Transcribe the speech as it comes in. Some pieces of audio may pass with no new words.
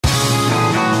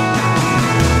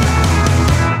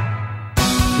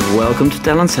Welcome to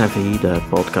Talent Savvy, the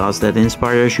podcast that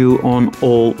inspires you on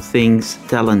all things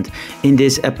talent. In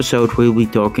this episode, we'll be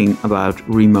talking about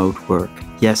remote work.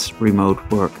 Yes, remote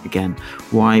work again.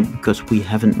 Why? Because we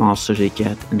haven't mastered it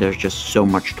yet and there's just so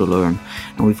much to learn.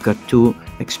 And we've got two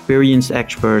experienced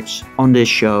experts on this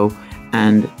show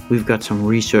and we've got some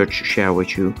research to share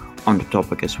with you on the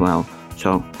topic as well.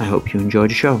 So I hope you enjoy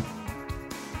the show.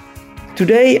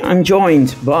 Today I'm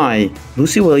joined by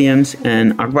Lucy Williams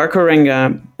and Akbar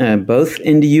Karenga, both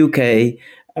in the UK.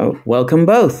 Welcome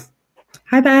both.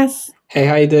 Hi Bas. Hey,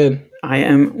 how you doing? I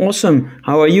am awesome.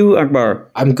 How are you, Akbar?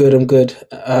 I'm good.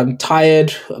 I'm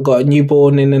tired. I got a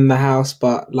newborn in the house,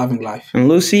 but loving life. And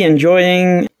Lucy,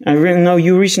 enjoying. I know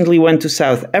you recently went to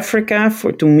South Africa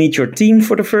to meet your team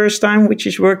for the first time, which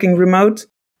is working remote.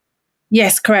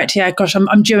 Yes, correct. Yeah, gosh,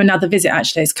 I'm due another visit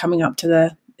actually. It's coming up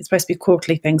to it's supposed to be a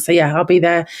quarterly thing. So yeah, I'll be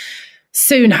there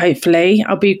soon, hopefully.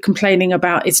 I'll be complaining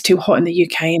about it's too hot in the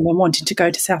UK and then wanting to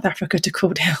go to South Africa to cool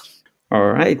down.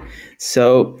 All right.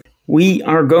 So we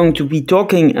are going to be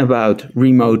talking about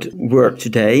remote work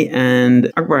today.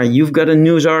 And Akbar, you've got a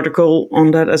news article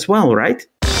on that as well, right?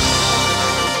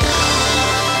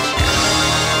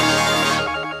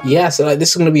 Yeah, so this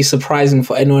is going to be surprising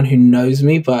for anyone who knows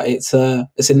me, but it's a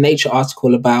Nature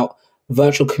article about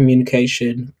virtual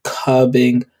communication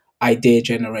curbing idea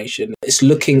generation. It's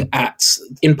looking at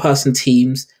in-person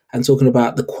teams and talking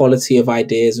about the quality of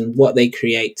ideas and what they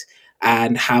create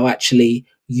and how actually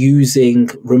using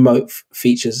remote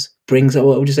features brings,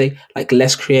 what would you say, like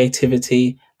less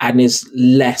creativity and is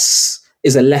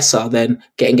a lesser than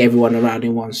getting everyone around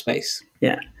in one space.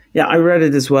 Yeah, I read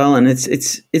it as well, and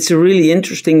it's a really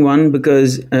interesting one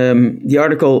because the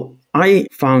article I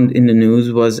found in the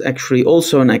news was actually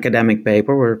also an academic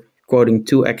paper. We're quoting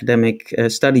two academic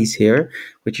studies here,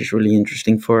 which is really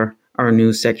interesting for our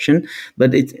news section.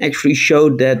 But it actually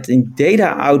showed that in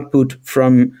data output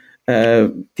from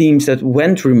teams that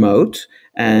went remote,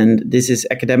 and this is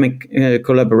academic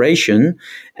collaboration,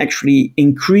 actually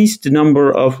increased the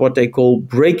number of what they call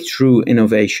breakthrough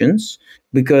innovations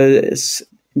because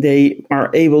they are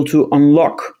able to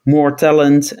unlock more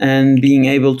talent and being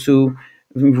able to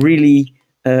really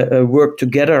work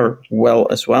together well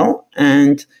as well.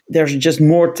 And there's just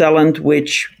more talent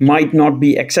which might not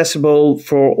be accessible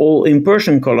for all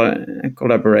in-person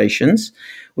collaborations,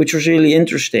 which was really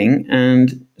interesting.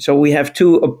 And so we have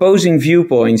two opposing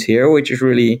viewpoints here, which is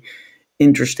really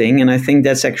interesting. And I think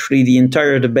that's actually the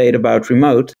entire debate about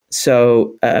remote.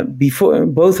 So before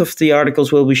both of the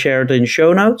articles will be shared in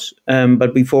show notes.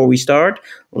 But before we start,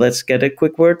 let's get a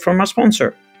quick word from our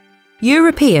sponsor.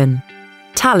 European.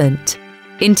 Talent.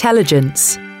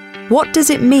 Intelligence. What does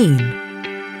it mean?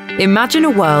 Imagine a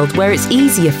world where it's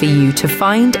easier for you to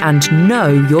find and know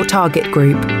your target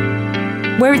group.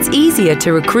 Where it's easier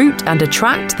to recruit and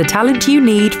attract the talent you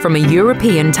need from a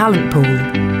European talent pool.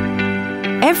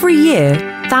 Every year,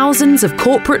 thousands of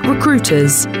corporate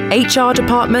recruiters, HR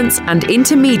departments and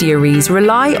intermediaries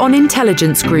rely on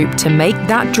Intelligence Group to make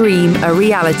that dream a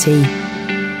reality.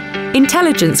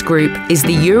 Intelligence Group is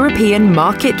the European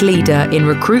market leader in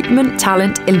recruitment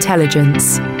talent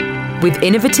intelligence. With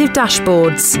innovative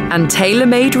dashboards and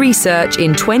tailor-made research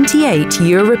in 28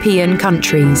 European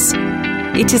countries.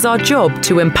 It is our job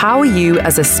to empower you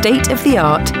as a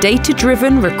state-of-the-art,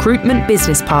 data-driven recruitment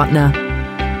business partner.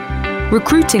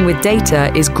 Recruiting with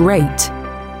data is great.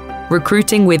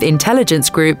 Recruiting with Intelligence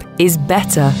Group is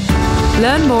better.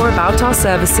 Learn more about our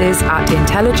services at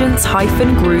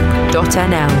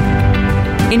intelligence-group.nl.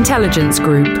 Intelligence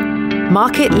Group,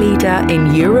 market leader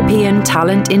in European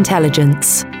talent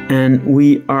intelligence. And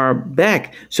we are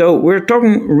back. So we're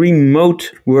talking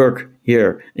remote work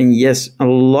here. And yes, a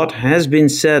lot has been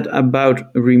said about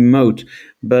remote,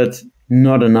 but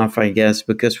not enough, I guess,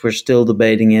 because we're still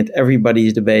debating it. Everybody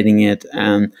is debating it.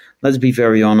 And let's be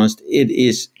very honest, it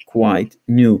is quite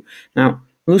new. Now,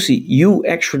 Lucy, you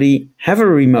actually have a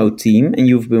remote team and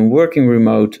you've been working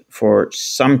remote for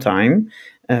some time,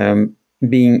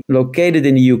 being located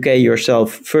in the UK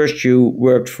yourself. First, you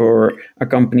worked for a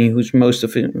company whose most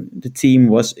of the team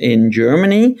was in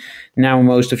Germany. Now,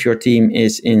 most of your team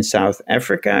is in South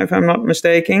Africa, if I'm not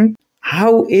mistaken.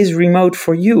 How is remote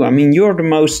for you? I mean, you're the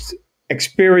most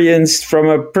experienced from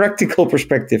a practical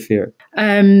perspective here.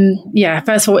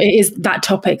 First of all, it is that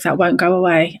topic that won't go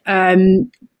away.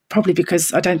 Probably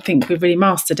because I don't think we've really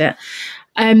mastered it.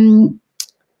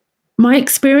 My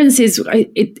experience is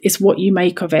it's what you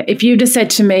make of it. If you'd have said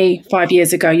to me 5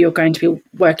 years ago, you're going to be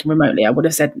working remotely, I would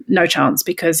have said no chance,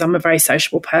 because I'm a very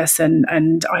sociable person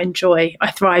and I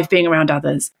thrive being around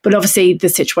others. But obviously the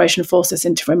situation forced us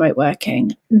into remote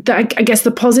working. I guess the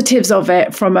positives of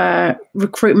it from a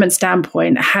recruitment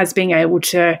standpoint has been able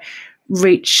to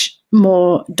reach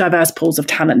more diverse pools of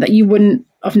talent that you wouldn't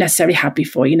have necessarily had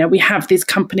before. You know, we have these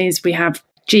companies, we have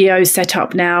geos set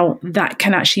up now that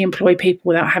can actually employ people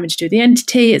without having to do the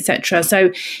entity, etc.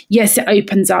 So yes, it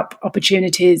opens up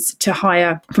opportunities to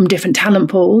hire from different talent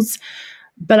pools,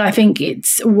 but I think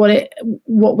it's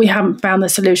what we haven't found the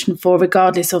solution for,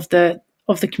 regardless of the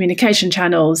communication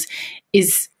channels,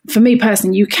 is, for me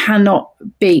personally, you cannot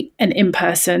beat an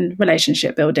in-person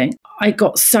relationship building. I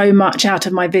got so much out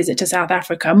of my visit to South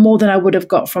Africa, more than I would have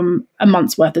got from a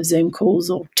month's worth of Zoom calls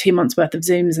or 2 months worth of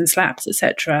Zooms and Slaps,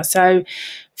 etc. So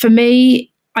for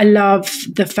me, I love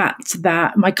the fact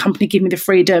that my company gave me the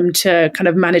freedom to kind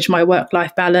of manage my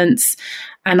work-life balance,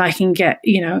 and I can get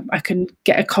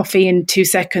a coffee in 2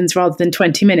 seconds rather than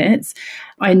 20 minutes.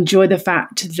 I enjoy the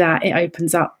fact that it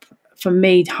opens up for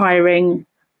me hiring.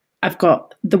 I've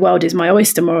got the world is my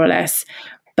oyster, more or less.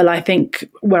 But I think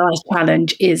where I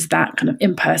challenge is that kind of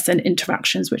in-person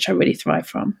interactions, which I really thrive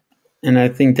from. And I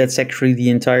think that's actually the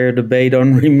entire debate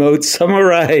on remote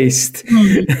summarized.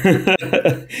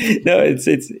 No,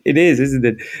 it is, isn't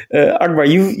it? Akbar,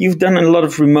 you've done a lot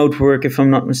of remote work, if I'm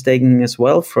not mistaken, as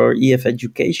well, for EF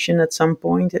Education at some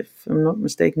point. If I'm not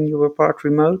mistaken, you were part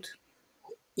remote.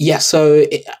 Yeah, so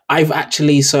I've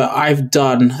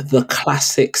done the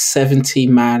classic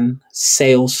 70-man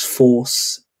sales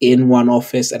force in one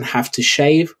office and have to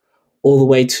shave, all the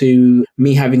way to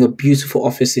me having a beautiful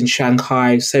office in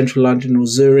Shanghai, Central London or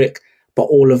Zurich, but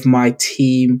all of my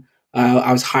team,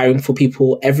 I was hiring for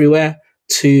people everywhere,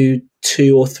 to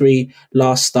 2 or 3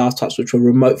 large startups, which were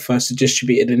remote first,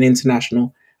 distributed and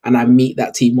international, and I meet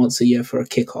that team once a year for a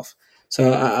kickoff.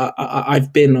 So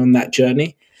I've been on that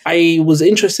journey. I was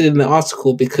interested in the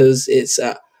article because it's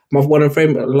one of the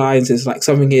favorite lines is like,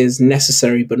 something is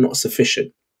necessary but not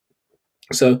sufficient.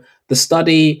 So the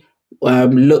study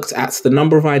looked at the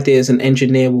number of ideas an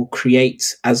engineer will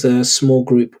create as a small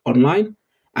group online,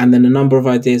 and then the number of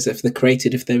ideas if they're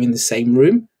created if they're in the same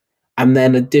room, and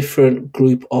then a different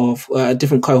group of a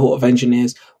different cohort of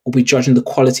engineers will be judging the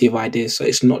quality of ideas. So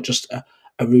it's not just a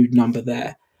rude number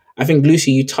there. I think,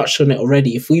 Lucy, you touched on it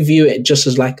already. If we view it just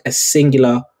as like a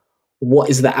singular, what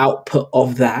is the output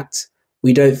of that?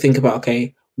 We don't think about,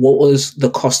 okay, what was the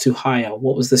cost to hire?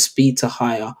 What was the speed to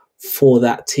hire for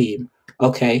that team?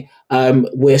 Okay,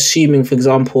 we're assuming, for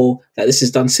example, that this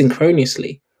is done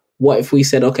synchronously. What if we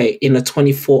said, okay, in a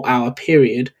 24-hour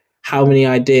period, how many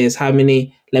ideas, let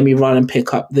me run and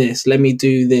pick up this, let me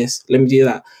do this, let me do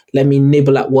that, let me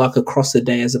nibble at work across the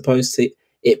day as opposed to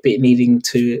it needing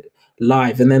to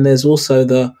live. And then there's also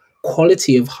the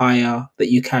quality of hire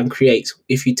that you can create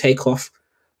if you take off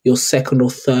your second or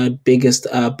third biggest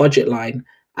budget line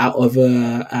out of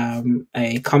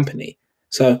a company.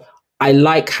 So I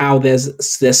like how there's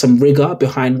some rigor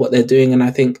behind what they're doing, and I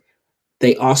think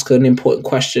they ask an important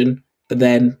question, but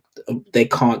then they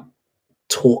can't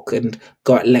talk and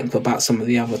go at length about some of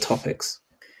the other topics.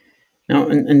 No,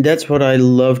 and that's what I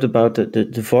loved about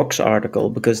the Vox article,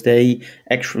 because they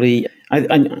actually,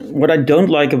 what I don't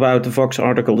like about the Vox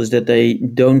article is that they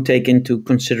don't take into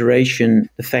consideration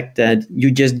the fact that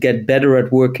you just get better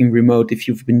at working remote if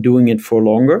you've been doing it for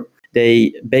longer.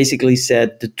 They basically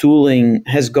said the tooling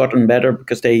has gotten better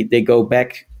because they go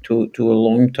back to a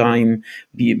long time,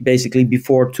 basically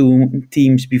before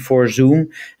Teams, before Zoom.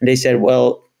 And they said,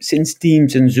 well, since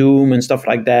Teams and Zoom and stuff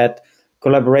like that,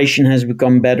 collaboration has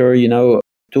become better,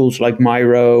 tools like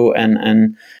Miro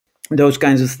and those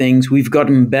kinds of things. We've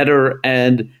gotten better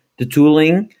at the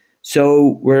tooling,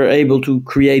 so we're able to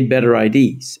create better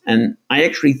ideas. And I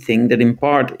actually think that in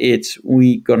part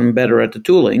we've gotten better at the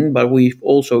tooling, but we've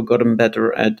also gotten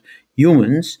better at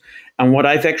humans. And what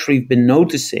I've actually been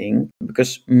noticing,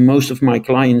 because most of my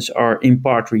clients are in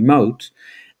part remote,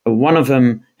 one of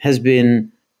them has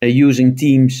been using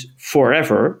Teams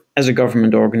forever as a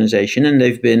government organization. And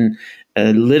they've been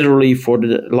literally for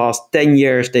the last 10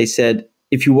 years, they said,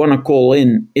 if you want to call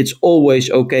in, it's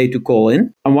always okay to call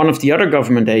in. And one of the other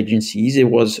government agencies, it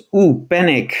was,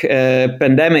 panic,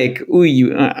 pandemic,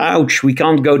 ouch, we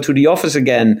can't go to the office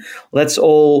again. Let's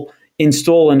all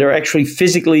install. And they're actually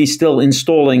physically still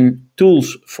installing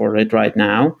tools for it right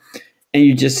now. And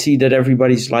you just see that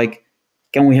everybody's like,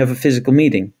 can we have a physical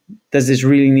meeting? Does this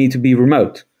really need to be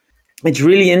remote? It's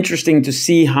really interesting to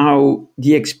see how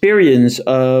the experience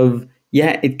of,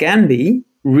 it can be,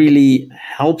 really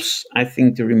helps, I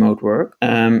think, the remote work.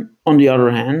 On the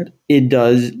other hand, it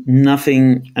does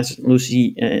nothing, as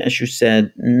Lucy, as you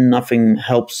said, nothing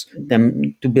helps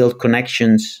them to build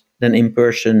connections than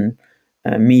in-person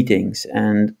meetings.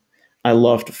 And I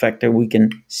love the fact that we can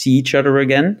see each other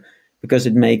again, because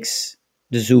it makes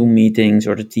the Zoom meetings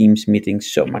or the Teams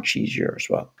meetings so much easier as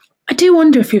well. I do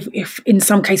wonder if in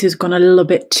some cases we've gone a little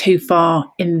bit too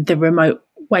far in the remote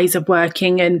ways of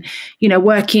working, and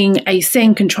working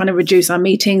async and trying to reduce our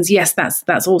meetings. Yes,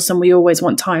 that's awesome. We always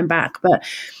want time back, but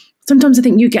sometimes I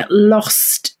think you get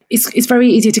lost. It's very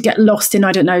easy to get lost in,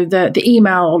 I don't know, the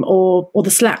email or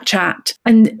the Slack chat,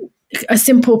 and a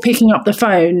simple picking up the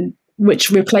phone,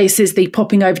 which replaces the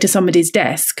popping over to somebody's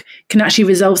desk, can actually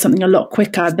resolve something a lot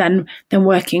quicker than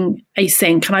working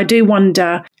async. And I do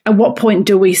wonder, at what point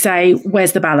do we say,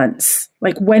 where's the balance?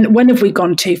 Like when have we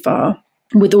gone too far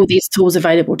with all these tools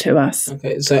available to us?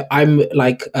 Okay, so I'm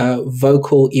like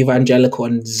vocal, evangelical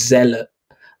and zealot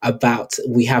about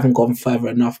we haven't gone further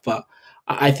enough. But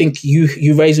I think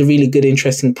you raise a really good,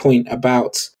 interesting point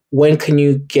about when can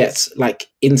you get like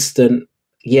instant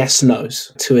yes,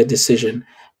 no's to a decision.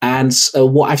 And so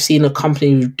what I've seen a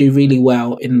company do really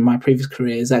well in my previous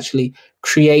career is actually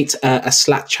create a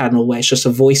Slack channel where it's just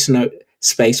a voice note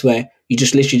space where you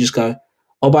just literally just go,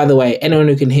 oh, by the way, anyone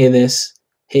who can hear this,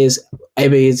 here's A,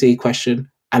 B, Z question,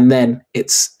 and then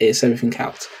it's everything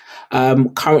out.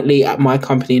 Currently at my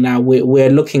company now,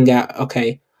 we're looking at,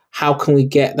 okay, how can we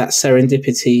get that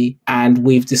serendipity? And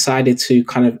we've decided to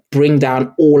kind of bring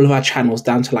down all of our channels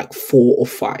down to like 4 or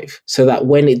 5, so that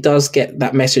when it does get,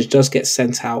 that message does get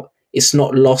sent out, it's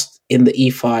not lost in the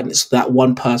ether and it's that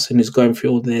one person who's going through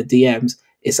all their DMs.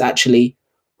 It's actually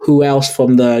who else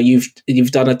from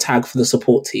you've done a tag for the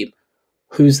support team.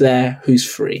 Who's there? Who's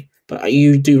free? But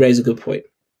you do raise a good point.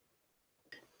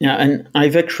 Yeah, and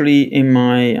I've actually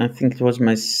I think it was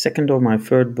my second or my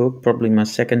third book, probably my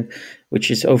second, which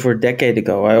is over a decade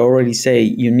ago, I already say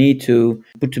you need to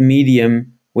put the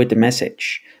medium with the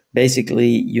message. Basically,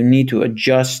 you need to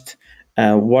adjust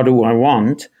what do I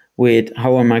want with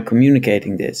how am I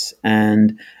communicating this.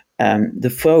 And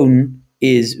the phone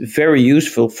is very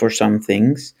useful for some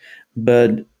things,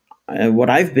 but what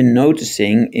I've been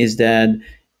noticing is that,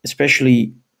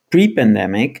 especially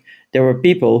pre-pandemic, there were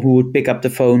people who would pick up the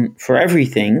phone for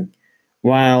everything,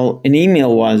 while an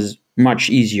email was much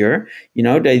easier.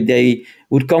 They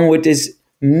would come with this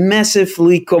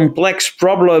massively complex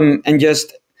problem and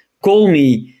just call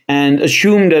me and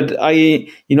assume that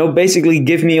basically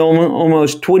give me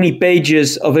almost 20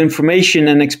 pages of information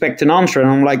and expect an answer. And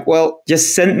I'm like, well,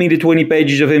 just send me the 20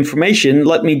 pages of information.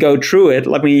 Let me go through it.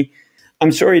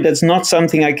 I'm sorry, that's not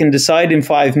something I can decide in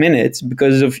 5 minutes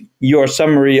because of your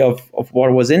summary of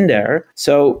what was in there.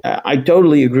 So I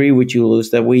totally agree with you, Luz,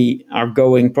 that we are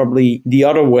going probably the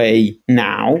other way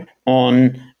now.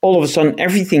 On all of a sudden,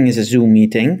 everything is a Zoom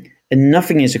meeting and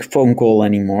nothing is a phone call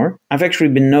anymore. I've actually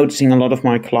been noticing a lot of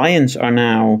my clients are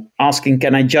now asking,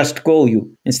 can I just call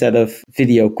you instead of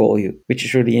video call you, which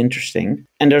is really interesting.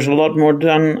 And there's a lot more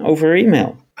done over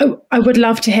email. I would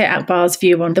love to hear Akbar's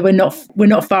view on that. We're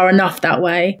not far enough that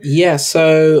way. Yeah,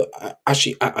 so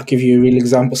actually, I'll give you a real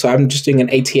example. So I'm just doing an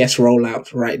ATS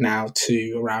rollout right now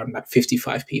to around like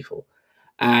 55 people.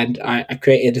 And I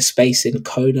created a space in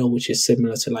Coda, which is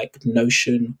similar to like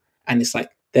Notion. And it's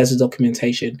like, there's a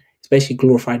documentation. It's basically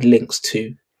glorified links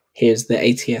to, here's the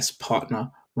ATS partner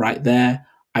right there.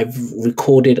 I've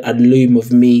recorded a loom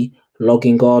of me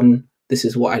logging on. This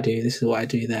is what I do. This is what I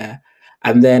do there.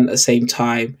 And then at the same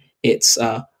time, it's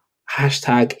a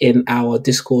hashtag in our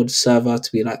Discord server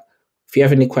to be like, if you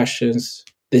have any questions,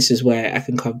 this is where I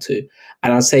can come to.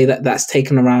 And I'll say that that's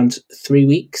taken around 3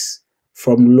 weeks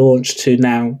from launch to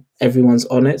now everyone's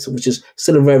on it, which is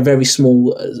still a very, very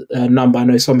small number. I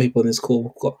know some people in this call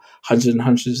have got hundreds and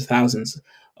hundreds of thousands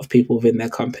of people within their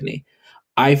company.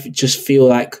 I just feel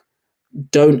like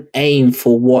don't aim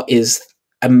for what is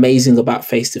amazing about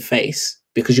face-to-face,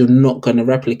 because you're not going to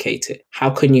replicate it. How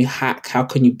can you hack? How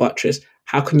can you buttress?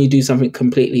 How can you do something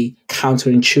completely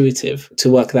counterintuitive to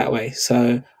work that way?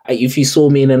 So if you saw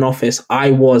me in an office,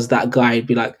 I was that guy who'd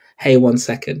be like, hey, 1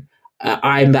 second.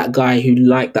 I'm that guy who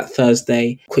liked that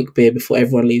Thursday quick beer before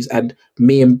everyone leaves. And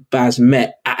me and Baz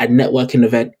met at a networking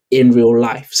event in real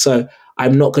life. So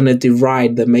I'm not going to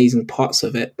deride the amazing parts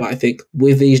of it. But I think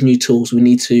with these new tools, we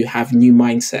need to have new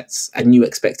mindsets and new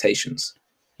expectations.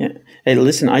 Yeah. Hey,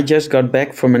 listen, I just got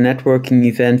back from a networking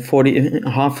event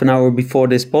half an hour before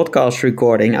this podcast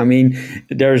recording. I mean,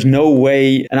 there's no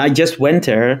way. And I just went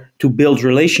there to build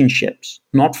relationships,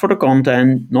 not for the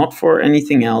content, not for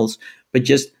anything else, but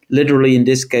just literally in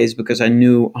this case, because I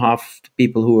knew half the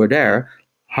people who were there,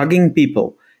 hugging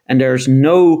people. And there's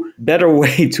no better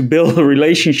way to build a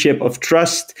relationship of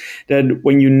trust than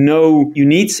when you know you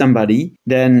need somebody,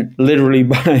 than literally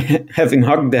by having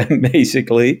hugged them,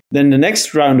 basically. Then the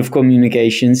next round of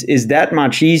communications is that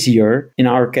much easier, in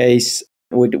our case,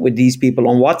 with these people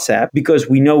on WhatsApp, because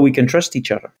we know we can trust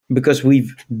each other, because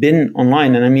we've been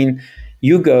online. And I mean,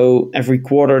 you go every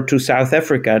quarter to South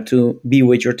Africa to be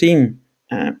with your team.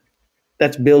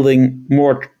 That's building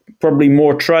probably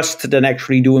more trust than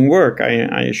actually doing work,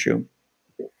 I assume.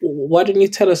 Why don't you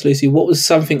tell us, Lucy, what was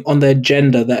something on the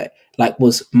agenda that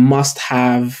was must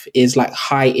have, is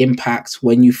high impact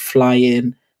when you fly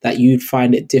in, that you'd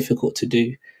find it difficult to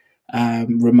do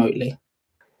remotely?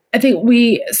 I think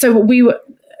we were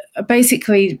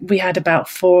basically, we had about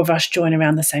 4 of us join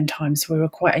around the same time. So we were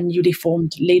quite a newly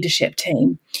formed leadership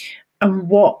team. And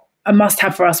what a must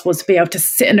have for us was to be able to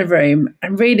sit in a room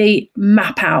and really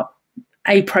map out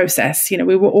a process.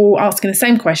 We were all asking the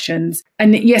same questions.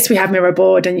 And yes, we have Miro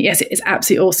board, and yes, it is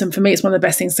absolutely awesome. For me, it's one of the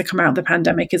best things to come out of the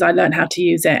pandemic, is I learned how to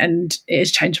use it, and it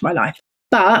has changed my life.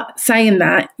 But saying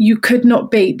that, you could not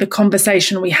beat the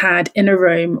conversation we had in a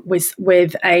room with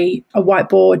a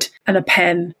whiteboard and a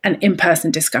pen and in-person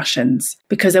discussions,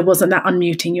 because there wasn't that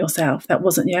unmuting yourself. That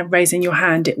wasn't raising your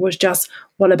hand. It was just,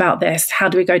 what about this? How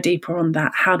do we go deeper on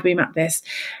that? How do we map this?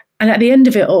 And at the end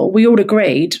of it all, we all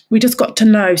agreed, we just got to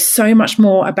know so much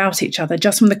more about each other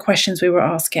just from the questions we were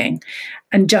asking,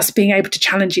 and just being able to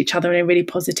challenge each other in a really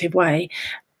positive way,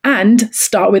 and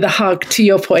start with a hug, to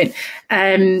your point.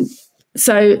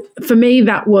 So for me,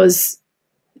 that was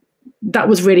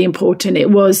really important.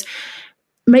 It was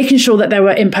making sure that there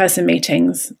were in-person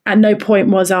meetings. At no point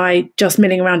was I just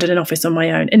milling around in an office on my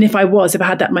own. And if I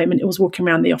had that moment, it was walking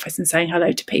around the office and saying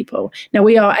hello to people. Now,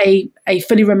 we are a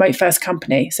fully remote first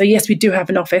company. So yes, we do have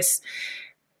an office,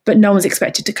 but no one's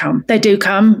expected to come. They do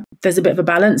come. There's a bit of a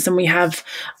balance, and we have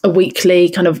a weekly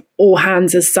kind of all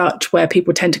hands as such, where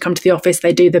people tend to come to the office.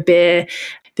 They do the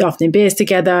afternoon beers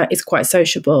together. It's quite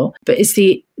sociable, but it's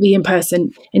the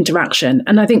in-person interaction.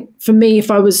 And I think for me, if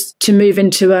I was to move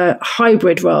into a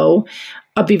hybrid role,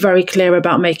 I'd be very clear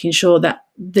about making sure that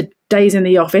the days in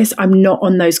the office, I'm not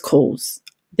on those calls.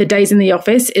 The days in the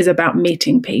office is about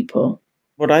meeting people.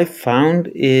 What I found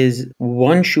is,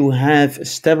 once you have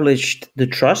established the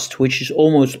trust, which is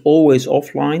almost always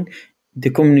offline, the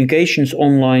communications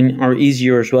online are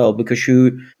easier as well, because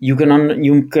you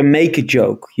can make a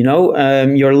joke.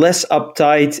 You're less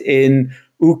uptight in,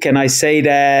 ooh, can I say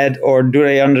that? Or do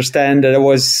they understand that there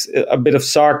was a bit of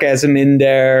sarcasm in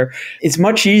there? It's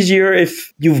much easier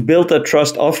if you've built that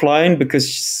trust offline,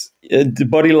 because the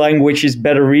body language is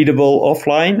better readable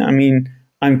offline. I mean,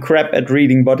 I'm crap at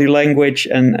reading body language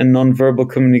and non-verbal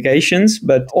communications,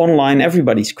 but online,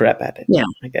 everybody's crap at it. Yeah,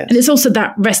 I guess. And it's also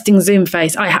that resting Zoom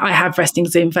face. I have resting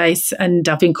Zoom face, and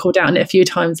I've been called out on it a few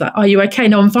times. Like, are you okay?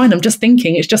 No, I'm fine. I'm just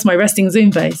thinking. It's just my resting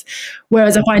Zoom face.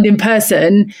 Whereas I find in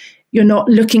person, you're not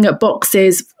looking at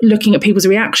boxes, looking at people's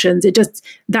reactions.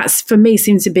 That's for me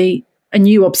seems to be a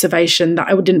new observation that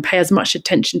I didn't pay as much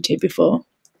attention to before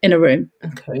in a room.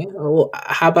 Okay. Well,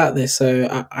 how about this?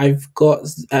 So I've got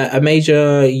a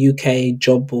major UK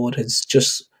job board has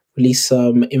just released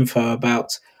some info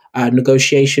about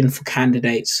negotiation for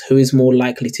candidates. Who is more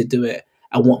likely to do it,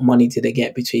 and what money do they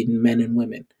get between men and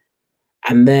women?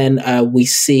 And then we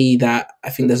see that I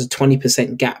think there's a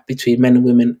 20% gap between men and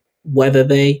women, whether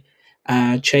they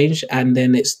change. And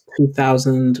then it's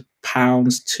 £2,000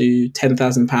 to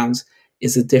 £10,000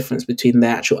 is the difference between the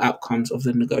actual outcomes of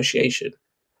the negotiation.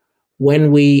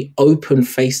 When we open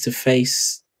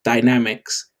face-to-face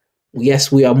dynamics,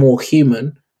 yes, we are more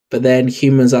human, but then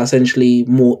humans are essentially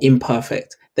more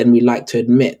imperfect than we like to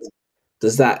admit.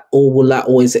 Will that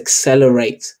always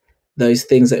accelerate those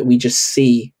things that we just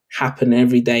see happen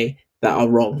every day that are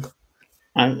wrong?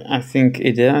 I think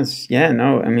it does. Yeah,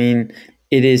 no, I mean,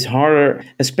 it is harder,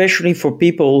 especially for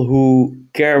people who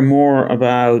care more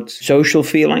about social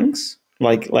feelings.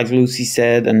 Like Lucy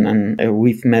said, and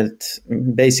we've met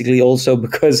basically also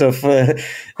because of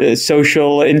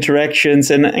social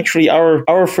interactions. And actually,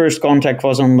 our first contact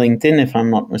was on LinkedIn, if I'm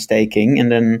not mistaken.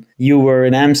 And then you were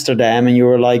in Amsterdam, and you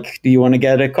were like, "Do you want to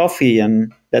get a coffee?"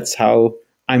 And that's how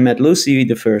I met Lucy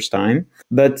the first time.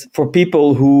 But for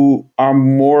people who are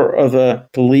more of a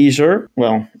pleaser,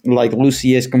 well, like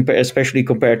Lucy is, especially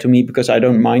compared to me, because I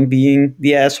don't mind being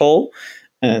the asshole.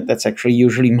 That's actually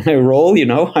usually my role,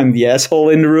 I'm the asshole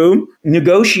in the room.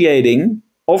 Negotiating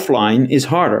offline is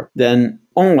harder than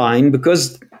online,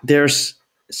 because there's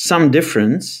some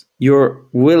difference, you're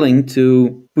willing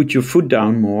to put your foot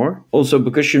down more. Also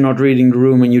because you're not reading the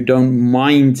room and you don't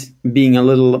mind being a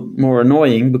little more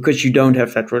annoying because you don't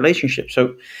have that relationship.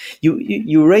 So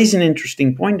you raise an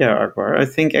interesting point there, Akbar. I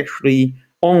think actually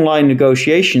online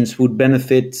negotiations would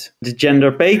benefit the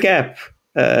gender pay gap,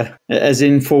 as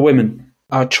in for women.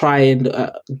 I'll try and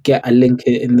get a link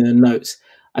in the notes.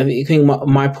 I think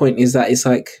my point is that it's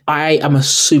like, I am a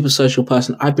super social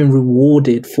person. I've been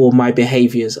rewarded for my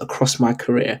behaviors across my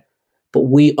career, but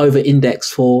we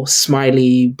over-index for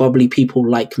smiley, bubbly people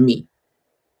like me.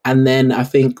 And then I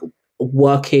think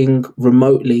working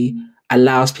remotely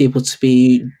allows people to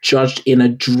be judged in a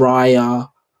drier,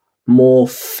 more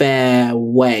fair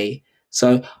way.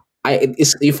 So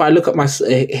if I look at my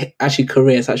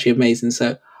career, it's actually amazing.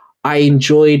 So I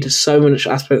enjoyed so much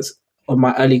aspects of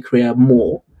my early career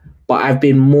more, but I've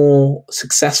been more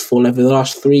successful over the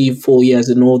last 3-4 years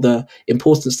in all the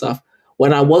important stuff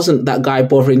when I wasn't that guy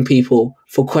bothering people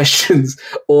for questions,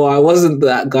 or I wasn't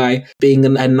that guy being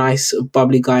a nice,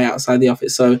 bubbly guy outside the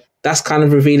office. So that's kind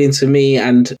of revealing to me,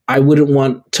 and I wouldn't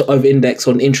want to over-index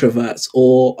on introverts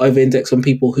or over-index on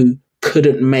people who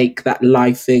couldn't make that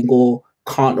live thing or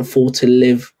can't afford to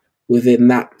live within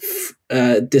that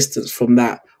distance from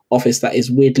that office that is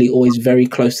weirdly always very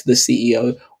close to the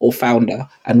CEO or founder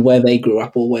and where they grew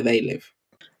up or where they live.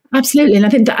 Absolutely. And I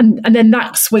think that, and then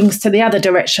that swings to the other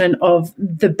direction of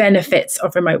the benefits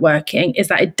of remote working, is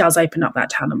that it does open up that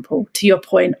talent pool, to your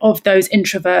point, of those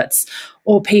introverts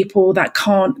or people that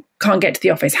can't get to the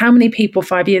office. How many people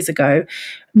 5 years ago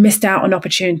missed out on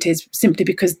opportunities simply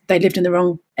because they lived in the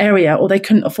wrong area or they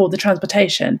couldn't afford the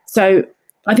transportation? So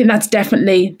I think that's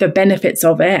definitely the benefits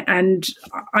of it. And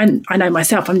I know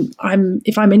myself,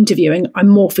 if I'm interviewing, I'm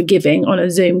more forgiving on a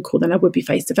Zoom call than I would be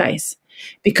face to face,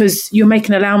 because you're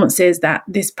making allowances that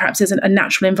this perhaps isn't a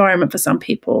natural environment for some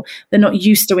people. They're not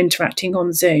used to interacting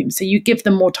on Zoom. So you give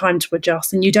them more time to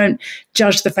adjust, and you don't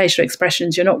judge the facial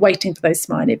expressions. You're not waiting for those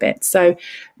smiley bits. So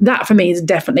that for me is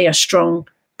definitely a strong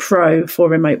pro for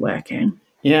remote working.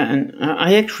 Yeah, and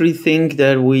I actually think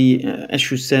that we, as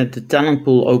you said, the talent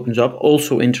pool opens up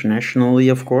also internationally,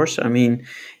 of course. I mean,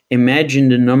 imagine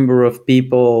the number of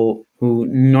people who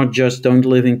not just don't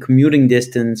live in commuting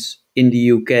distance in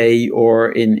the UK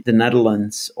or in the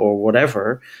Netherlands or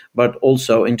whatever, but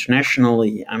also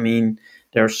internationally. I mean,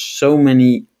 there's so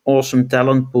many awesome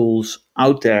talent pools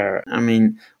out there. I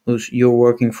mean, you're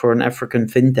working for an African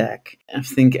fintech. I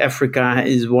think Africa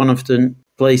is one of the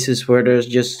places where there's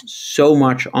just so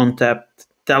much untapped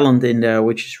talent in there,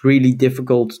 which is really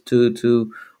difficult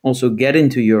to also get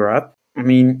into Europe. I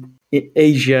mean,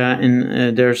 Asia,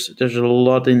 and there's a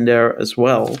lot in there as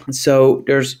well. So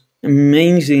there's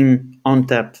amazing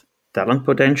untapped talent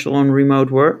potential on remote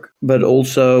work, but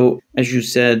also, as you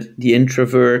said, the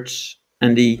introverts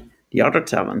and the other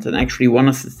talent. And actually, one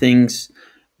of the things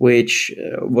which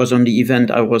was on the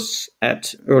event I was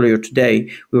at earlier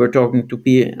today, we were talking to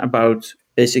Pia about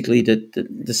basically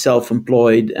the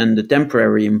self-employed and the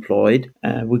temporary employed.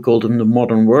 We call them the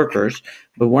modern workers.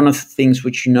 But one of the things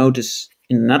which you notice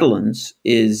in the Netherlands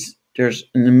is there's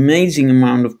an amazing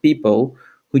amount of people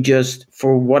who just,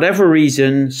 for whatever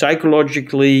reason,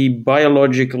 psychologically,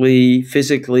 biologically,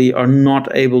 physically, are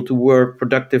not able to work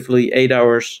productively 8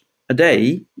 hours a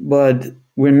day. But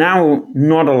we're now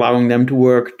not allowing them to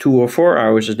work 2 or 4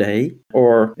 hours a day,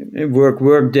 or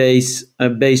work days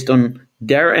based on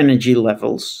their energy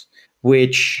levels,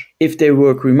 which if they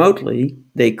work remotely,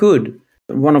 they could.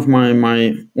 One of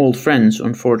my old friends,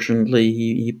 unfortunately,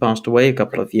 he passed away a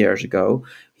couple of years ago.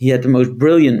 He had the most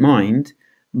brilliant mind,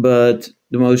 but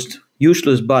the most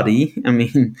useless body. I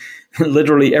mean,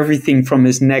 literally everything from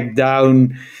his neck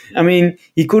down. I mean,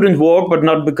 he couldn't walk, but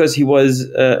not because he was,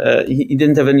 he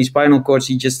didn't have any spinal cords.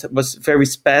 He just was very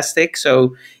spastic.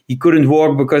 So he couldn't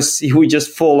walk because he would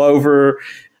just fall over.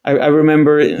 I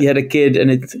remember he had a kid,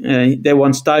 and they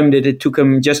once timed it. It took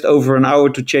him just over an hour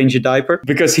to change a diaper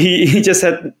because he just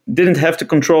didn't have to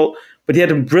control. But he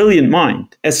had a brilliant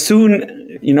mind. As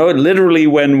soon, literally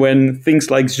when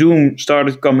things like Zoom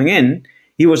started coming in,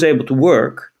 he was able to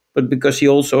work. But because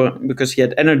he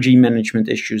had energy management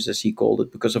issues, as he called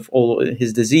it, because of all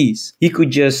his disease, he could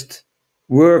just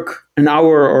work an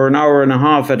hour or an hour and a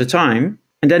half at a time.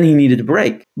 And then he needed a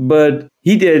break. But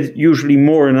he did usually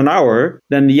more in an hour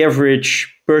than the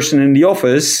average person in the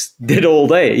office did all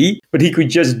day. But he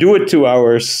could just do it 2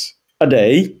 hours a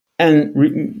day.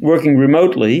 And working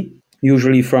remotely,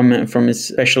 usually from his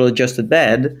special adjusted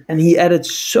bed. And he added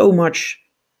so much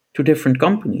to different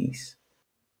companies.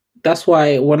 That's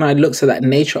why when I looked at that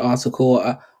Nature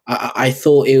article, I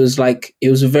thought it was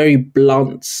a very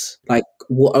blunt,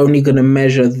 we're only going to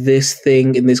measure this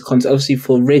thing in this context. Obviously,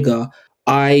 for rigor,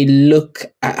 I look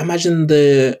at, imagine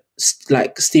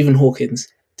like Stephen Hawking,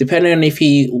 depending on if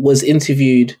he was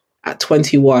interviewed at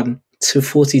 21 to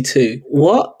 42,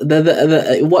 what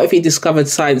if he discovered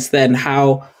science then,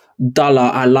 how duller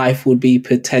our life would be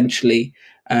potentially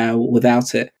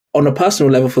without it. On a personal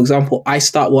level, for example, I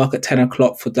start work at 10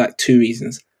 o'clock for like 2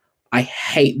 reasons. I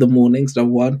hate the mornings,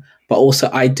 number one, but also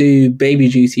I do baby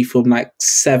duty from like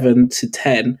 7 to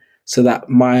 10 so that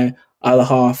my other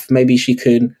half, maybe she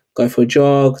can go for a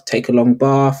jog, take a long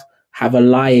bath, have a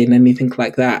lie-in, anything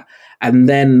like that. And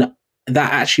then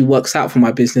that actually works out for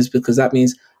my business because that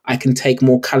means I can take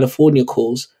more California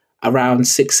calls around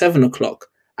 6, 7 o'clock.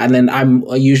 And then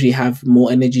I usually have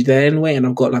more energy there anyway. And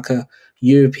I've got like a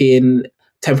European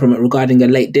temperament regarding a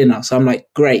late dinner. So I'm like,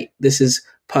 great, this is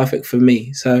perfect for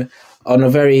me. So on a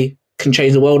very can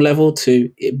change the world level to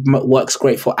it works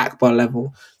great for Akbar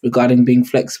level regarding being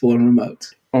flexible and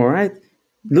remote. All right.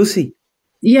 Lucy.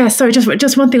 Yeah, sorry,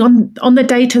 just one thing on the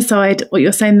data side, what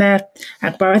you're saying there,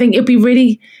 Akbar, I think it'd be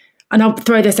really, and I'll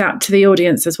throw this out to the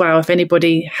audience as well, if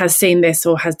anybody has seen this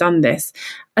or has done this,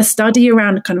 a study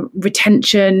around kind of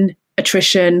retention,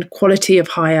 attrition, quality of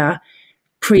hire,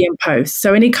 pre and post.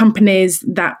 So any companies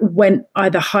that went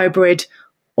either hybrid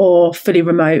or fully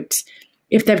remote,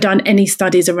 if they've done any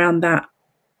studies around that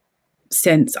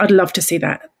since, I'd love to see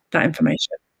that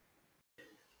information.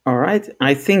 All right.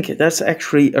 I think that's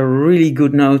actually a really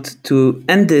good note to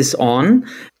end this on.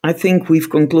 I think we've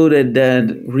concluded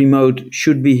that remote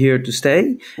should be here to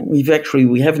stay. We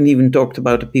haven't even talked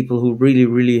about the people who really,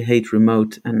 really hate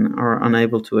remote and are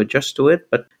unable to adjust to it,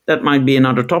 but that might be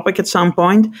another topic at some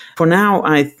point. For now,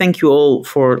 I thank you all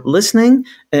for listening.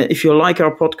 If you like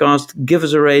our podcast, give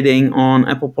us a rating on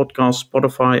Apple Podcasts,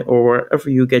 Spotify, or wherever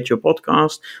you get your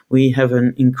podcast. We have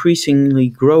an increasingly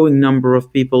growing number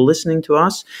of people listening to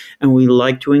us, and we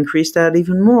like to increase that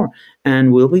even more.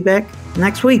 And we'll be back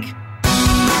next week.